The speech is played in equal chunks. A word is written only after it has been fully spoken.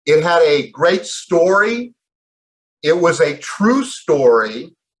It had a great story. It was a true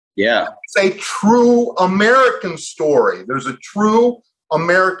story. Yeah. It's a true American story. There's a true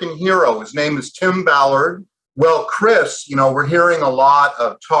American hero. His name is Tim Ballard. Well, Chris, we're hearing a lot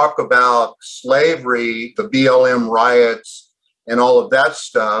of talk about slavery, the BLM riots, and all of that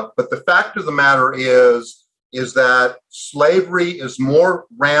stuff. But the fact of the matter is that slavery is more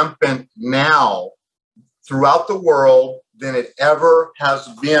rampant now throughout the world than it ever has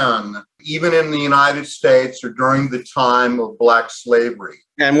been, even in the United States or during the time of Black slavery.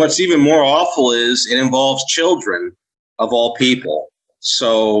 And what's even more awful is it involves children of all people.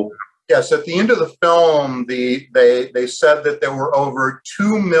 So yes, at the end of the film, they said that there were over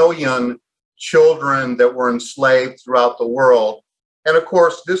 2 million children that were enslaved throughout the world. And of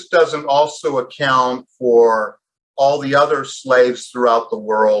course, this doesn't also account for all the other slaves throughout the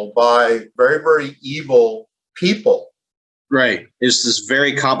world by very, very evil people. Right. It's this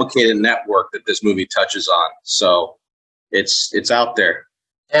very complicated network that this movie touches on. So it's out there.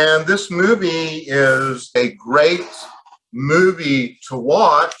 And this movie is a great movie to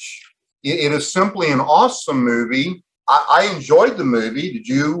watch. It is simply an awesome movie. I enjoyed the movie. Did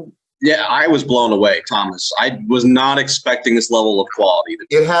you? Yeah, I was blown away, Thomas. I was not expecting this level of quality.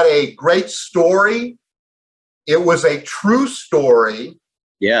 It had a great story. It was a true story.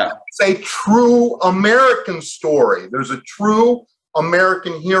 Yeah. It's a true American story. There's a true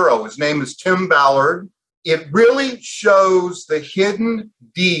American hero. His name is Tim Ballard. It really shows the hidden,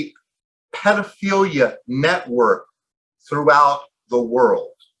 deep pedophilia network throughout the world.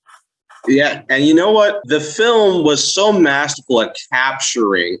 Yeah. And you know what? The film was so masterful at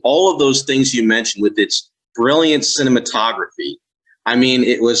capturing all of those things you mentioned with its brilliant cinematography. I mean,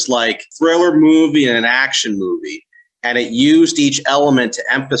 it was like a thriller movie and an action movie. And it used each element to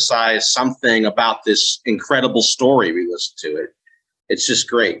emphasize something about this incredible story we listened to. It's just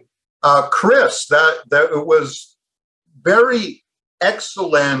great. Chris, that it was very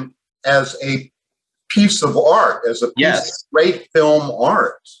excellent as a piece of art, as a piece of great film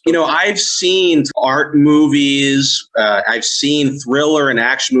art. I've seen art movies. I've seen thriller and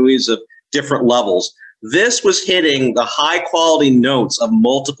action movies of different levels. This was hitting the high quality notes of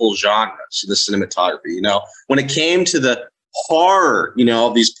multiple genres in the cinematography. When it came to the horror,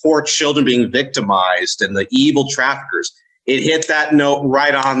 of these poor children being victimized and the evil traffickers, it hit that note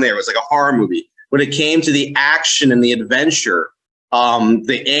right on there. It was like a horror movie. When it came to the action and the adventure,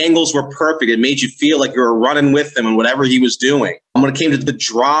 the angles were perfect. It made you feel like you were running with him and whatever he was doing. When it came to the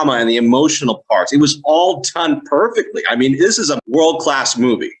drama and the emotional parts, it was all done perfectly. I mean, this is a world-class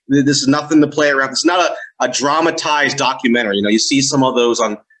movie. This is nothing to play around. It's not a dramatized documentary. You see some of those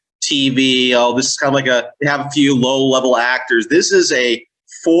on TV. Oh, this is kind of like they have a few low-level actors. This is a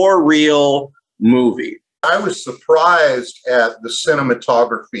for real movie. I was surprised at the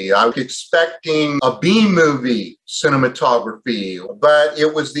cinematography. I was expecting a B-movie cinematography, but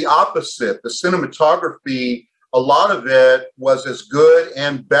it was the opposite. The cinematography, a lot of it was as good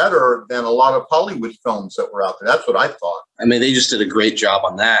and better than a lot of Hollywood films that were out there. That's what I thought. I mean, they just did a great job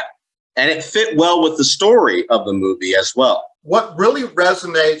on that. And it fit well with the story of the movie as well. What really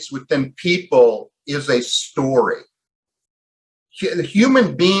resonates within people is a story.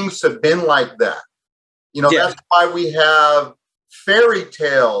 Human beings have been like that. That's why we have fairy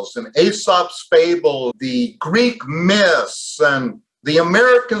tales and Aesop's fable, the Greek myths, and the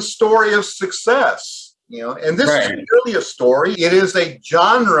American story of success. And this is really a story. It is a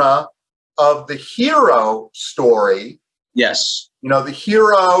genre of the hero story. Yes. The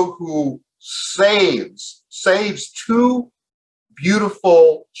hero who saves 2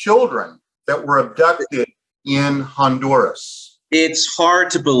 beautiful children that were abducted in Honduras. It's hard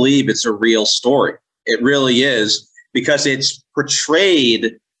to believe it's a real story. It really is, because it's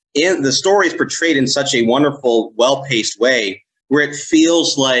portrayed the story is portrayed in such a wonderful, well-paced way where it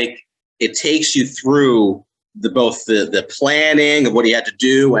feels like it takes you through both the planning of what he had to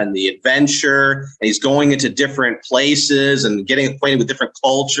do and the adventure. And he's going into different places and getting acquainted with different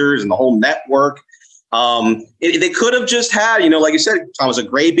cultures and the whole network. They could have just had, like you said, Thomas, a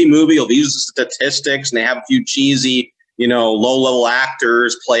great B movie. They'll use the statistics and they have a few cheesy low-level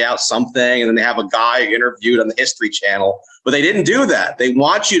actors play out something, and then they have a guy interviewed on the History Channel. But they didn't do that. They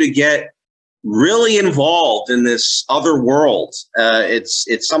want you to get really involved in this other world.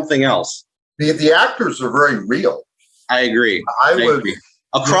 It's something else. The actors are very real. I agree. I agree.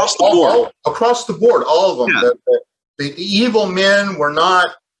 Across the board. Across the board, all of them. Yeah. The evil men were not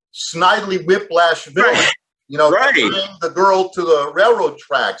Snidely Whiplash villains. Tying the girl to the railroad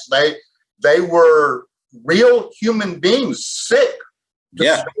tracks. They were real human beings, sick,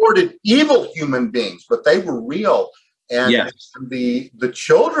 distorted, evil human beings, but they were real. And Yes. the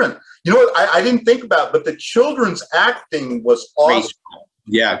children, you know what I didn't think about, but the children's acting was Great. awesome.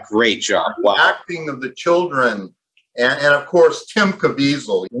 Yeah, great job. The Wow. acting of the children. And of course, Jim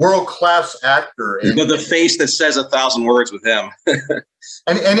Caviezel, world-class actor. And The face that says 1,000 words with him.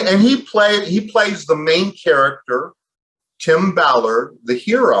 and he plays the main character, Tim Ballard, the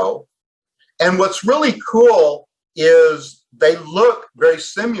hero. And what's really cool is they look very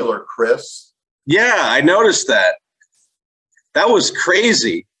similar, Chris. Yeah, I noticed that. That was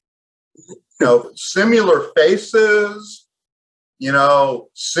crazy. You know, similar faces, you know,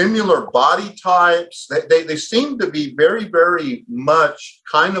 similar body types. They seem to be very, very much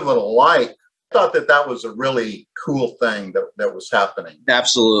kind of alike. I thought that was a really cool thing that was happening.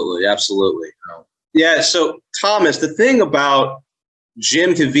 Absolutely, absolutely. You know? Yeah, so Thomas, the thing about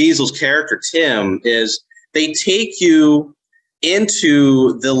Jim Caviezel's character, Tim, is they take you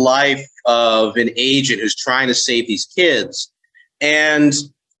into the life of an agent who's trying to save these kids. And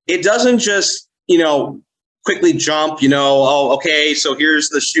it doesn't just, quickly jump, oh, okay, so here's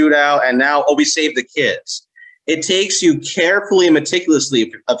the shootout, and now, we saved the kids. It takes you carefully and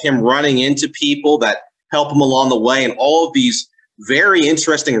meticulously of him running into people that help him along the way, and all of these very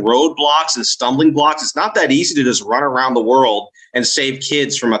interesting roadblocks and stumbling blocks. It's not that easy to just run around the world and save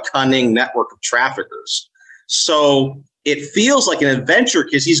kids from a cunning network of traffickers. So it feels like an adventure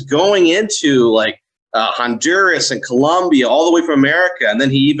because he's going into Honduras and Colombia, all the way from America. And then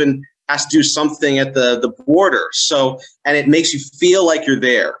he even has to do something at the border. So, and it makes you feel like you're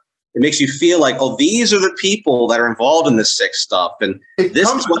there. It makes you feel like, oh, these are the people that are involved in this sick stuff. And it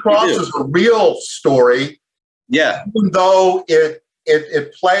comes across as a real story. Yeah. Even though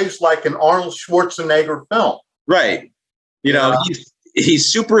it plays like an Arnold Schwarzenegger film. Right.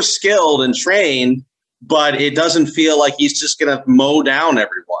 He's super skilled and trained, but it doesn't feel like he's just going to mow down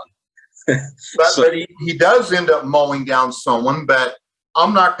everyone. But he does end up mowing down someone, but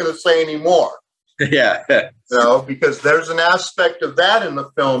I'm not going to say any more. Yeah. Because there's an aspect of that in the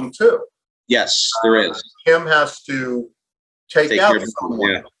film too. Yes, there is. Tim has to take out someone.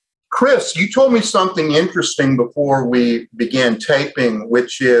 Yeah. Chris, you told me something interesting before we began taping,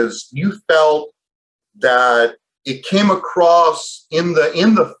 which is you felt that it came across in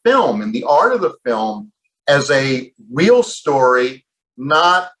the film, in the art of the film, as a real story,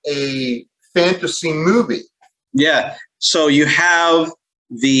 not a fantasy movie. Yeah. So you have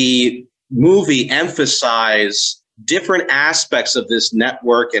the movie emphasize different aspects of this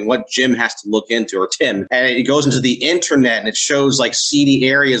network and what Jim has to look into, or Tim. And it goes into the internet, and it shows seedy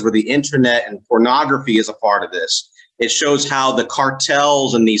areas where the internet and pornography is a part of this. It shows how the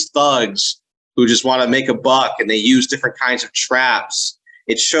cartels and these thugs who just want to make a buck, and they use different kinds of traps.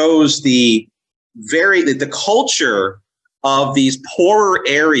 It shows the culture of these poorer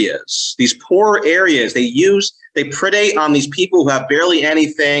areas. These poorer areas, they predate on these people who have barely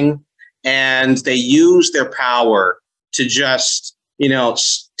anything, and they use their power to just,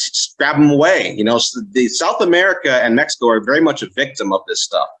 grab them away. So the South America and Mexico are very much a victim of this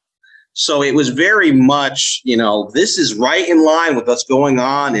stuff. So it was very much, this is right in line with what's going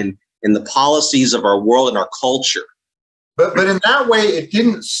on in the policies of our world and our culture. But in that way, it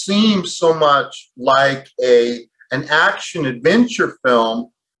didn't seem so much like an action adventure film,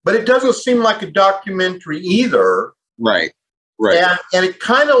 but it doesn't seem like a documentary either. Right. And it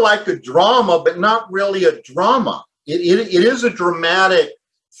kind of like a drama, but not really a drama. It is a dramatic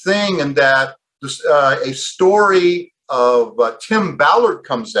thing in that a story of Tim Ballard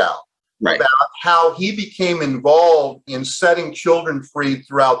comes out. Right. About how he became involved in setting children free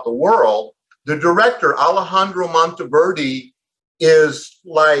throughout the world. The director, Alejandro Monteverdi, is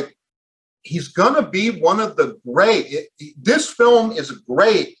he's going to be one of the great. This film is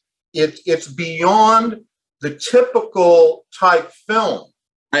great. It's beyond the typical type film.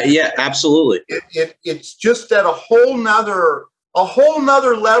 Yeah, absolutely. It's just at a whole nother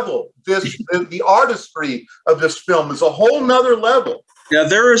level. The artistry of this film is a whole nother level. Now,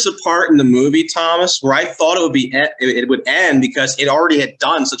 there is a part in the movie, Thomas, where I thought it would end because it already had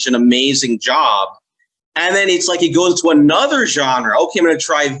done such an amazing job. And then it's like he goes to another genre. Okay, I'm going to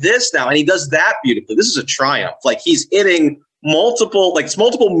try this now. And he does that beautifully. This is a triumph. He's hitting multiple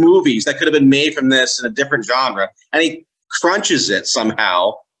movies that could have been made from this in a different genre. And he crunches it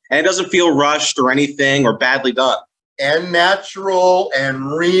somehow. And it doesn't feel rushed or anything or badly done. And natural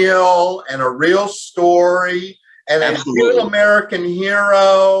and real and a real story. And Absolutely. A real American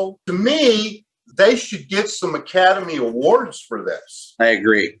hero. To me, they should get some Academy Awards for this. I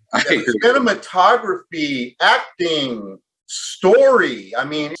agree. Cinematography, acting, story. I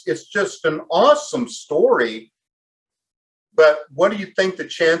mean, it's just an awesome story. But what do you think the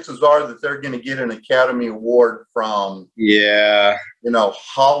chances are that they're going to get an Academy Award from,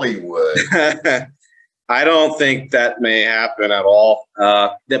 Hollywood? I don't think that may happen at all.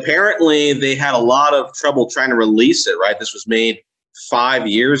 Apparently, they had a lot of trouble trying to release it, right? This was made 5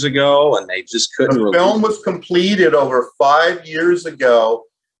 years ago, and they just couldn't The film was completed over 5 years ago,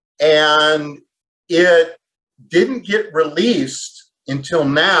 and it didn't get released until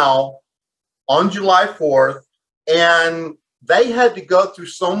now on July 4th, and they had to go through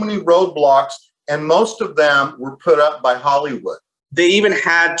so many roadblocks, and most of them were put up by Hollywood. They even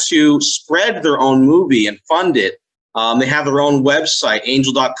had to spread their own movie and fund it. They have their own website,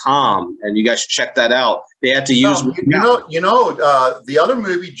 angel.com, and you guys should check that out. They had to use... the other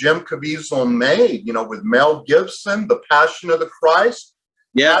movie Jim Caviezel made, with Mel Gibson, The Passion of the Christ,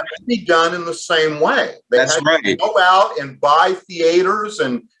 had to be done in the same way. They had to go out and buy theaters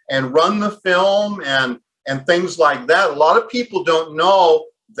and run the film and things like that. A lot of people don't know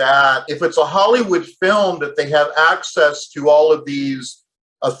that if it's a Hollywood film, that they have access to all of these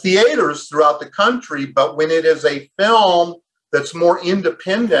theaters throughout the country. But when it is a film that's more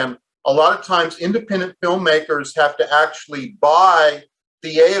independent, a lot of times independent filmmakers have to actually buy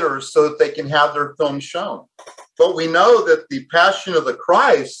theaters so that they can have their film shown. But we know that The Passion of the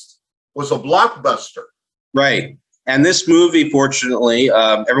Christ was a blockbuster. Right. And this movie, fortunately,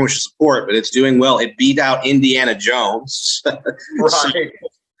 everyone should support, but it's doing well. It beat out Indiana Jones. Right. So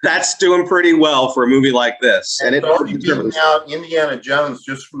that's doing pretty well for a movie like this. And it's already beaten out Indiana Jones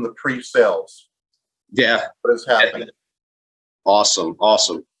just from the pre-sales. Yeah. What is happening? Awesome.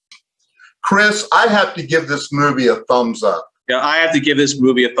 Chris, I have to give this movie a thumbs up. Yeah, I have to give this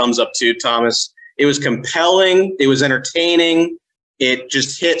movie a thumbs up too, Thomas. It was compelling. It was entertaining. It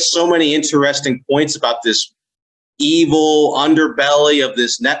just hit so many interesting points about this evil underbelly of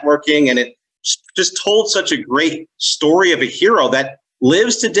this networking, and it just told such a great story of a hero that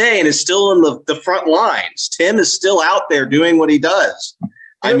lives today and is still in the front lines. Tim is still out there doing what he does.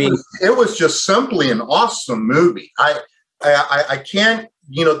 It was just simply an awesome movie. I can't,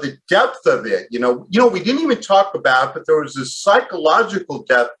 the depth of it, we didn't even talk about it, but there was this psychological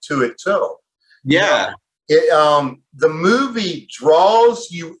depth to it too. Yeah. The movie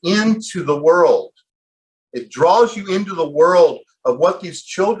draws you into the world. It draws you into the world of what these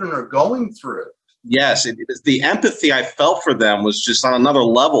children are going through. Yes, the empathy I felt for them was just on another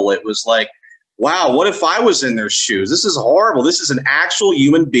level. It was like, wow, what if I was in their shoes? This is horrible. This is an actual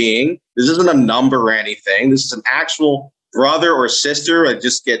human being. This isn't a number or anything. This is an actual brother or sister that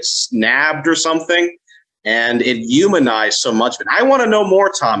just gets nabbed or something. And it humanized so much of it. I want to know more,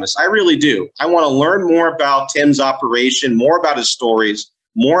 Thomas. I really do. I want to learn more about Tim's operation, more about his stories,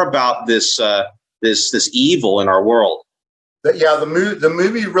 more about this this evil in our world. The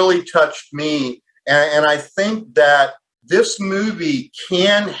movie really touched me, and I think that this movie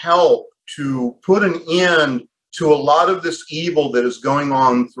can help to put an end to a lot of this evil that is going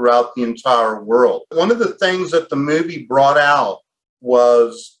on throughout the entire world. One of the things that the movie brought out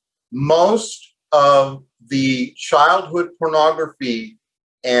was most of the childhood pornography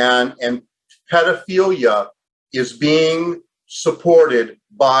and pedophilia is being supported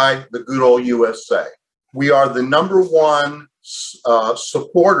by the good old USA. We are the number one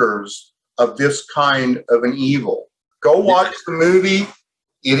supporters of this kind of an evil. Go watch the movie.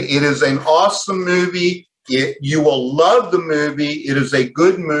 It is an awesome movie. You will love the movie. It is a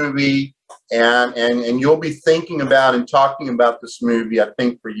good movie, and you'll be thinking about and talking about this movie, I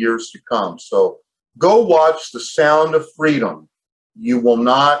think, for years to come. So go watch The Sound of Freedom. You will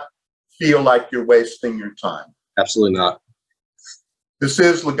not feel like you're wasting your time. Absolutely not. This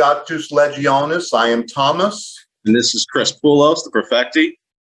is Legatus Legionis. I am Thomas. And this is Chris Poulos, the Perfecti.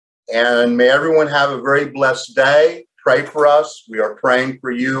 And may everyone have a very blessed day. Pray for us. We are praying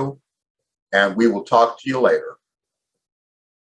for you. And we will talk to you later.